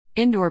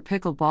Indoor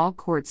pickleball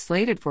court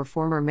slated for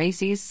former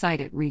Macy's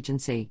site at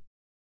Regency.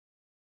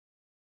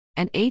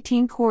 An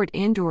 18-court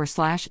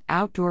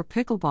indoor/outdoor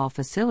pickleball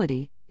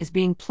facility is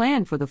being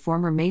planned for the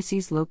former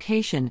Macy's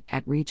location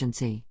at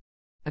Regency.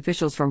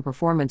 Officials from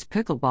Performance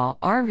Pickleball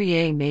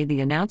RVA made the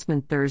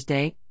announcement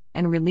Thursday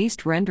and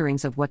released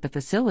renderings of what the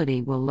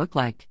facility will look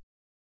like.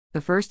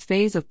 The first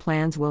phase of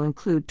plans will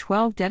include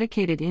 12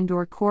 dedicated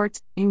indoor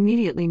courts,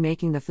 immediately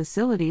making the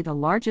facility the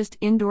largest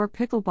indoor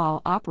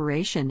pickleball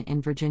operation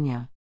in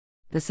Virginia.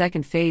 The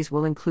second phase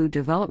will include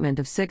development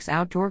of 6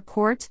 outdoor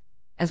courts,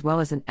 as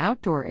well as an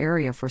outdoor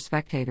area for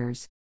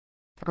spectators.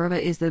 PRVA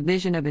is the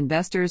vision of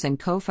investors and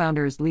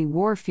co-founders Lee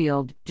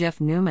Warfield,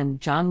 Jeff Newman,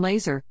 John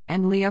Laser,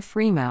 and Leah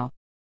Freemow.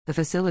 The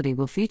facility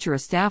will feature a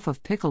staff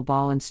of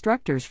pickleball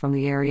instructors from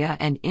the area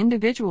and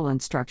individual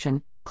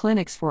instruction,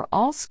 clinics for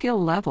all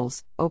skill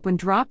levels, open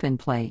drop-in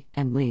play,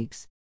 and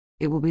leagues.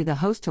 It will be the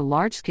host to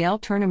large-scale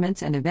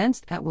tournaments and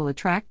events that will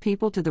attract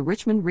people to the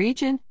Richmond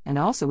region and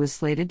also is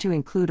slated to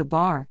include a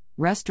bar,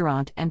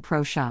 restaurant, and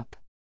pro shop.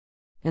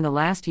 In the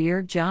last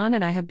year, John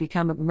and I have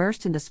become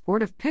immersed in the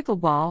sport of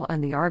pickleball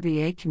and the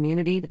RVA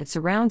community that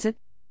surrounds it,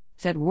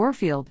 said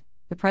Warfield,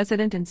 the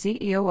president and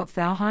CEO of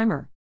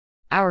Thalheimer.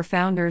 Our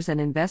founders and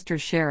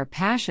investors share a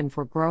passion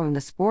for growing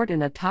the sport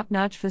in a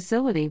top-notch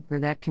facility where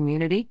that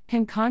community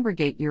can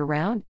congregate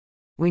year-round.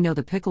 We know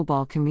the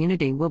pickleball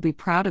community will be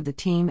proud of the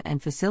team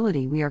and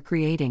facility we are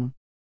creating.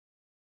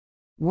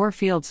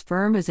 Warfield's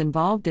firm is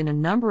involved in a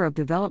number of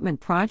development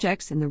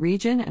projects in the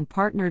region and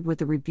partnered with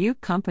the Rebuke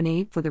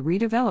Company for the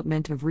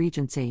redevelopment of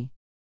Regency.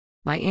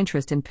 My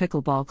interest in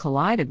pickleball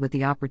collided with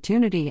the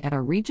opportunity at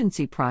our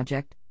Regency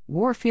project,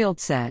 Warfield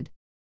said.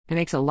 It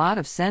makes a lot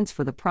of sense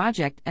for the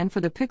project and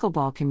for the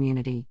pickleball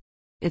community.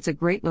 It's a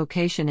great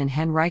location in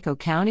Henrico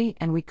County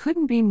and we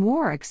couldn't be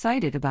more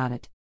excited about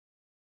it.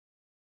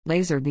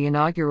 Laser, the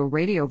inaugural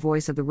radio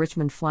voice of the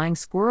Richmond Flying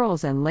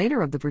Squirrels and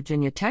later of the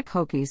Virginia Tech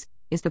Hokies,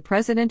 is the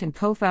president and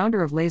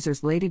co-founder of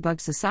Laser's Ladybug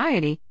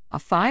Society, a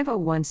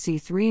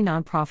 501c3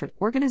 nonprofit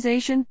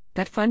organization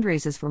that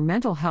fundraises for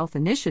mental health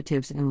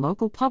initiatives in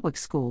local public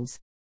schools.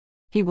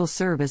 He will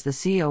serve as the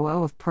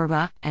COO of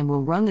PRVA and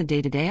will run the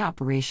day-to-day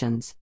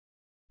operations.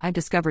 I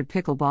discovered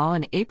pickleball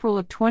in April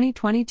of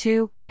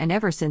 2022, and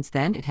ever since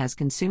then it has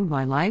consumed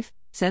my life,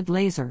 said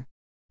Laser.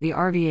 The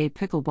RVA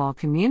pickleball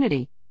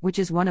community, which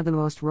is one of the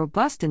most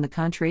robust in the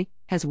country,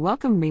 has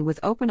welcomed me with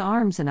open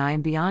arms and I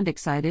am beyond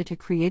excited to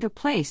create a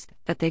place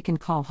that they can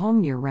call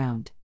home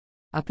year-round.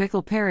 A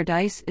pickle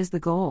paradise is the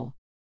goal.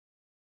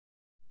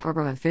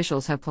 PRVA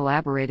officials have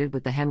collaborated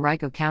with the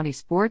Henrico County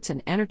Sports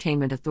and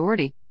Entertainment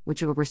Authority,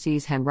 which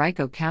oversees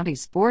Henrico County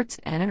sports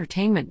and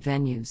entertainment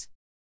venues.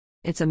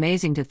 It's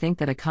amazing to think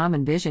that a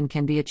common vision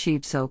can be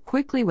achieved so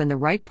quickly when the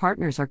right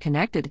partners are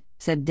connected,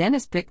 said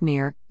Dennis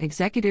Bickmere,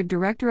 executive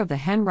director of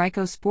the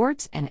Henrico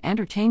Sports and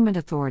Entertainment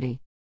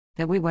Authority.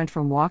 That we went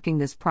from walking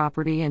this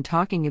property and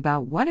talking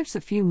about what ifs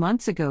a few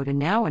months ago to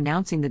now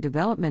announcing the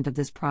development of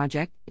this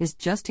project is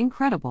just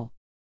incredible.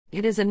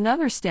 It is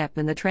another step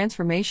in the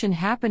transformation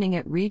happening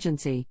at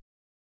Regency.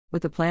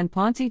 With the planned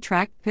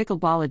Ponzi-track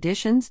pickleball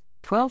additions,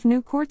 12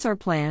 new courts are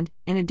planned,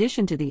 in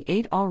addition to the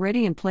 8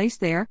 already in place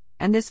there,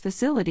 and this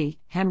facility,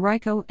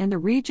 Henrico and the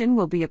region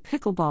will be a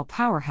pickleball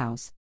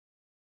powerhouse.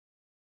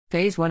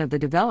 Phase 1 of the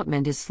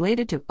development is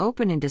slated to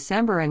open in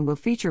December and will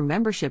feature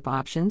membership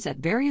options at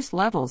various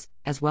levels,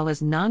 as well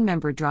as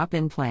non-member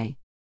drop-in play.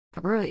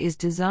 PRVA is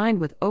designed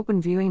with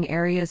open viewing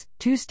areas,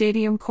 2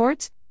 stadium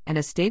courts, and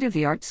a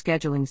state-of-the-art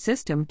scheduling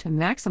system to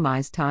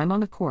maximize time on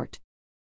the court.